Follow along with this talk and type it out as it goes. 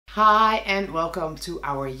Hi and welcome to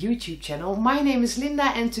our YouTube channel. My name is Linda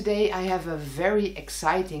and today I have a very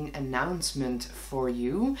exciting announcement for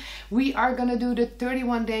you. We are gonna do the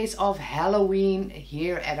 31 days of Halloween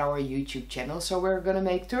here at our YouTube channel. So we're gonna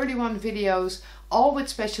make 31 videos, all with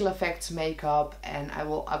special effects makeup, and I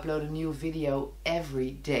will upload a new video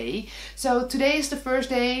every day. So today is the first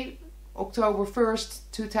day, October 1st,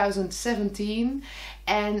 2017,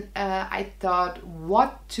 and I thought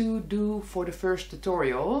what to do for the first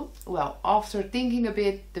tutorial. Well, after thinking a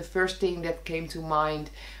bit, the first thing that came to mind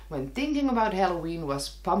when thinking about Halloween was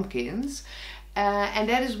pumpkins. And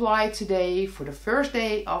that is why today, for the first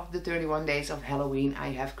day of the 31 days of Halloween, I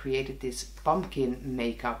have created this pumpkin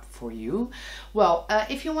makeup for you. Well,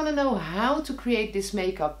 if you want to know how to create this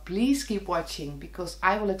makeup, please keep watching because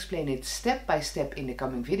I will explain it step by step in the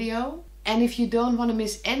coming video. And if you don't want to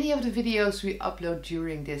miss any of the videos we upload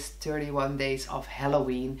during this 31 days of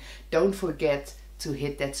Halloween, don't forget to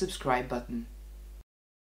hit that subscribe button.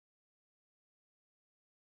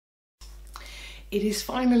 It is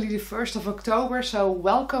finally the 1st of October, so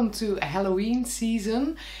welcome to Halloween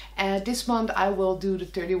season. This month I will do the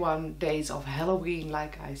 31 days of Halloween,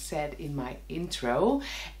 like I said in my intro.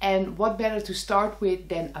 And what better to start with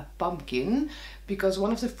than a pumpkin? Because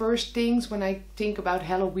one of the first things when I think about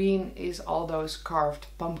Halloween is all those carved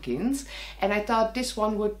pumpkins. And I thought this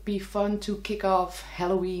one would be fun to kick off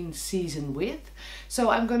Halloween season with.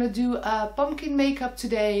 So I'm gonna do a pumpkin makeup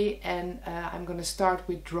today, and I'm gonna start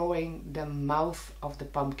with drawing the mouth of the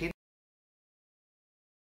pumpkin.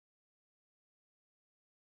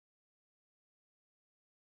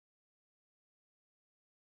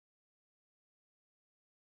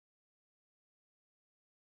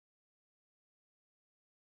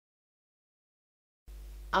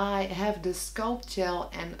 I have the sculpt gel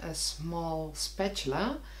and a small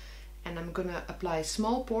spatula, and I'm gonna apply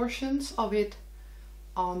small portions of it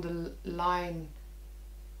on the line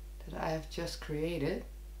that I have just created.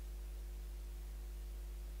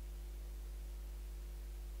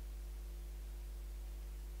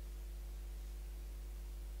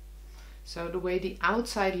 So the way the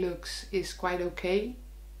outside looks is quite okay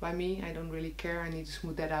by me. I don't really care, I need to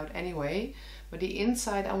smooth that out anyway. But the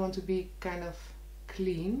inside I want to be kind of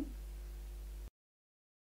clean.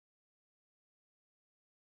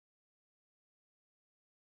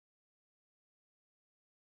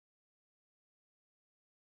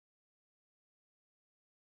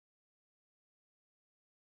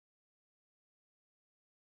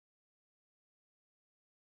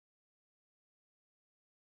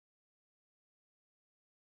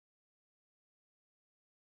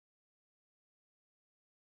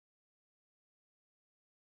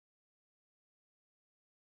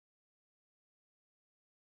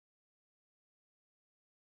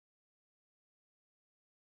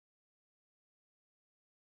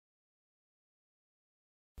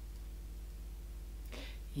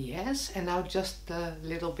 Yes, and now just a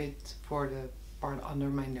little bit for the part under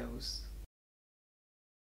my nose.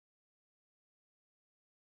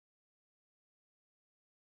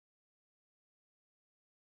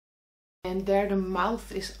 And there the mouth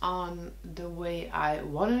is on the way I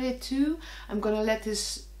wanted it to. I'm gonna let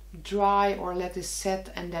this dry or let this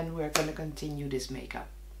set, and then we're gonna continue this makeup.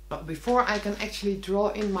 But before I can actually draw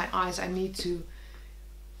in my eyes, I need to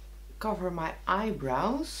cover my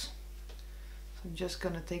eyebrows. I'm just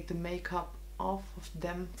gonna take the makeup off of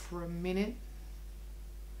them for a minute,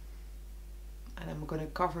 and I'm gonna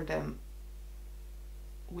cover them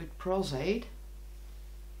with Pros-Aid.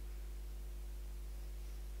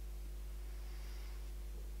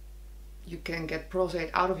 You can get Pros-Aid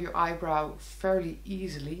out of your eyebrow fairly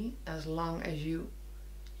easily as long as you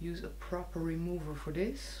use a proper remover for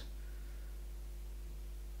this.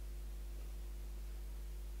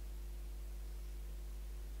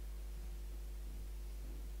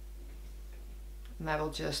 And I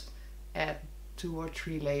will just add 2 or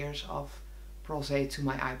 3 layers of Pros-Aid to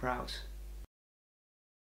my eyebrows.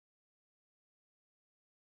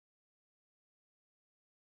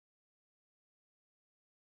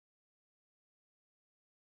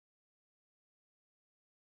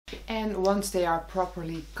 And once they are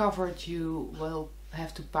properly covered, you will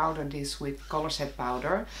have to powder this with color set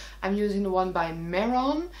powder. I'm using the one by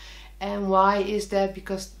Maron. And why is that?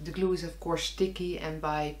 Because the glue is of course sticky, and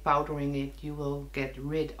by powdering it you will get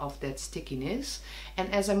rid of that stickiness.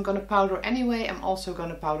 And as I'm gonna powder anyway, I'm also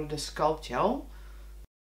gonna powder the sculpt gel.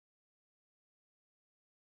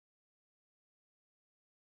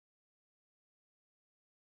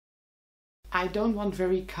 I don't want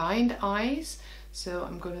very kind eyes, so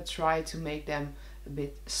I'm gonna try to make them a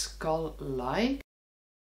bit skull-like.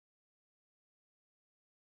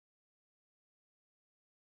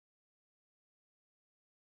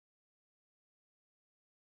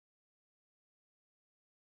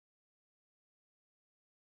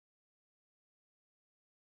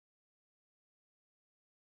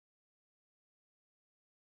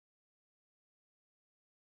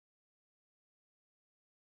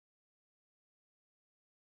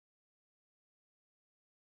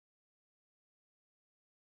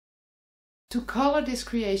 To color this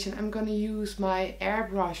creation, I'm going to use my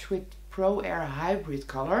airbrush with Pro Air Hybrid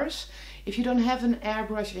colors. If you don't have an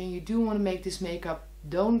airbrush and you do want to make this makeup,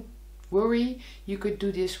 don't worry. You could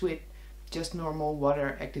do this with just normal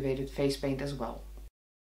water activated face paint as well.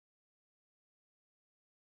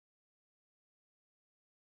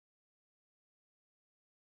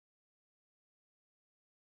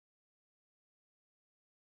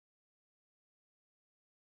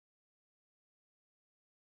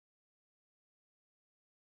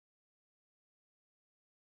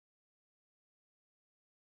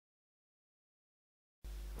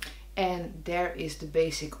 And there is the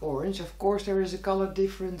basic orange. Of course there is a color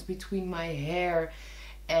difference between my hair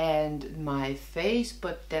and my face,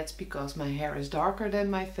 but that's because my hair is darker than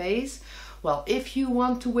my face. Well, if you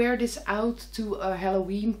want to wear this out to a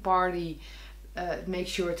Halloween party, make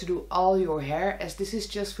sure to do all your hair. As this is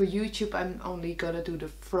just for YouTube, I'm only gonna do the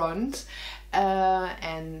front,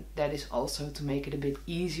 and that is also to make it a bit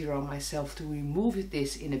easier on myself to remove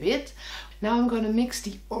this in a bit. Now I'm gonna mix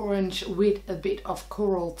the orange with a bit of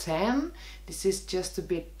coral tan. This is just a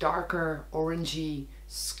bit darker orangey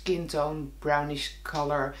skin tone brownish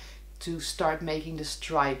color to start making the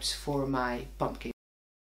stripes for my pumpkin.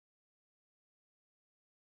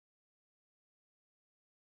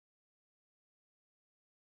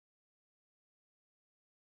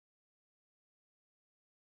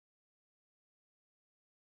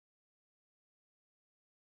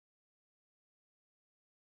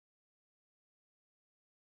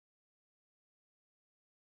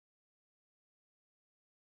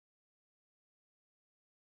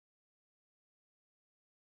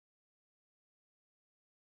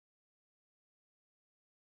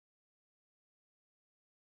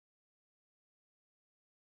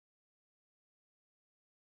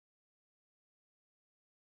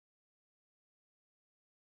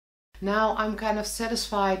 Now I'm kind of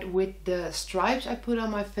satisfied with the stripes I put on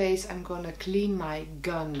my face. I'm gonna clean my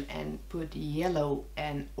gun and put yellow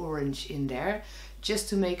and orange in there, just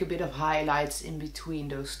to make a bit of highlights in between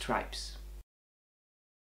those stripes.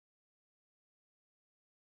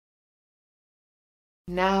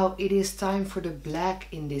 Now it is time for the black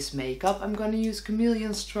in this makeup. I'm gonna use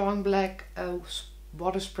Chameleon Strong Black, a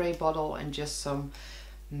water spray bottle, and just some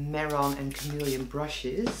Marron and Chameleon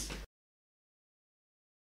brushes.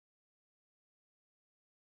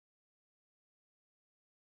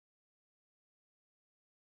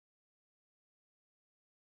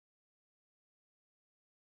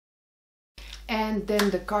 And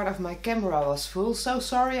then the card of my camera was full. So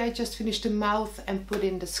sorry, I just finished the mouth and put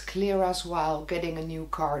in the scleras while getting a new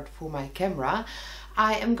card for my camera.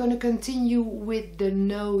 I am going to continue with the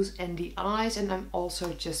nose and the eyes, and I'm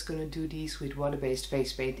also just going to do these with water-based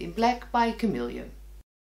face paint in black by Chameleon.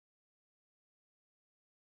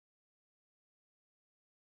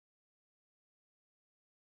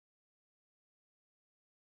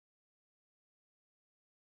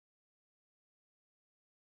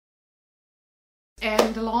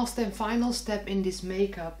 And the last and final step in this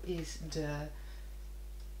makeup is the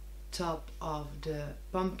top of the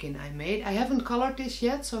pumpkin I made. I haven't colored this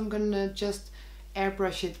yet, so I'm gonna just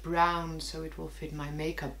airbrush it brown so it will fit my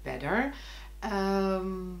makeup better.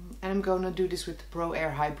 And I'm gonna do this with the Pro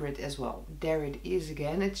Air Hybrid as well. There it is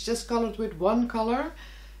again. It's just colored with one color,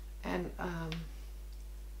 and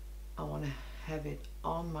I want to have it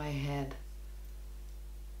on my head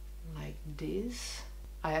like this.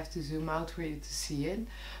 I have to zoom out for you to see it,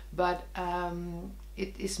 but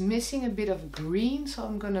it is missing a bit of green, so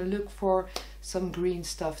I'm gonna look for some green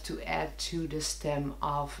stuff to add to the stem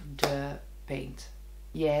of the paint.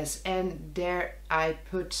 Yes, and there I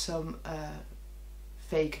put some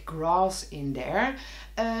fake grass in there.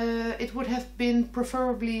 It would have been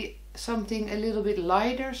preferably something a little bit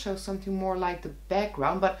lighter, so something more like the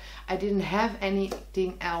background, but I didn't have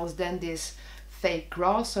anything else than this fake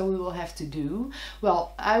grass, so we will have to do.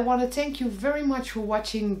 Well, I want to thank you very much for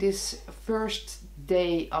watching this first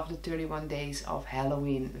day of the 31 days of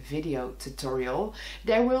Halloween video tutorial.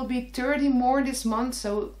 There will be 30 more this month,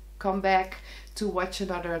 so come back to watch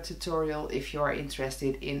another tutorial if you are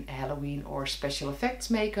interested in Halloween or special effects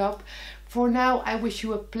makeup. For now, I wish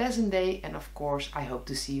you a pleasant day, and of course I hope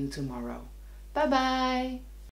to see you tomorrow. Bye bye!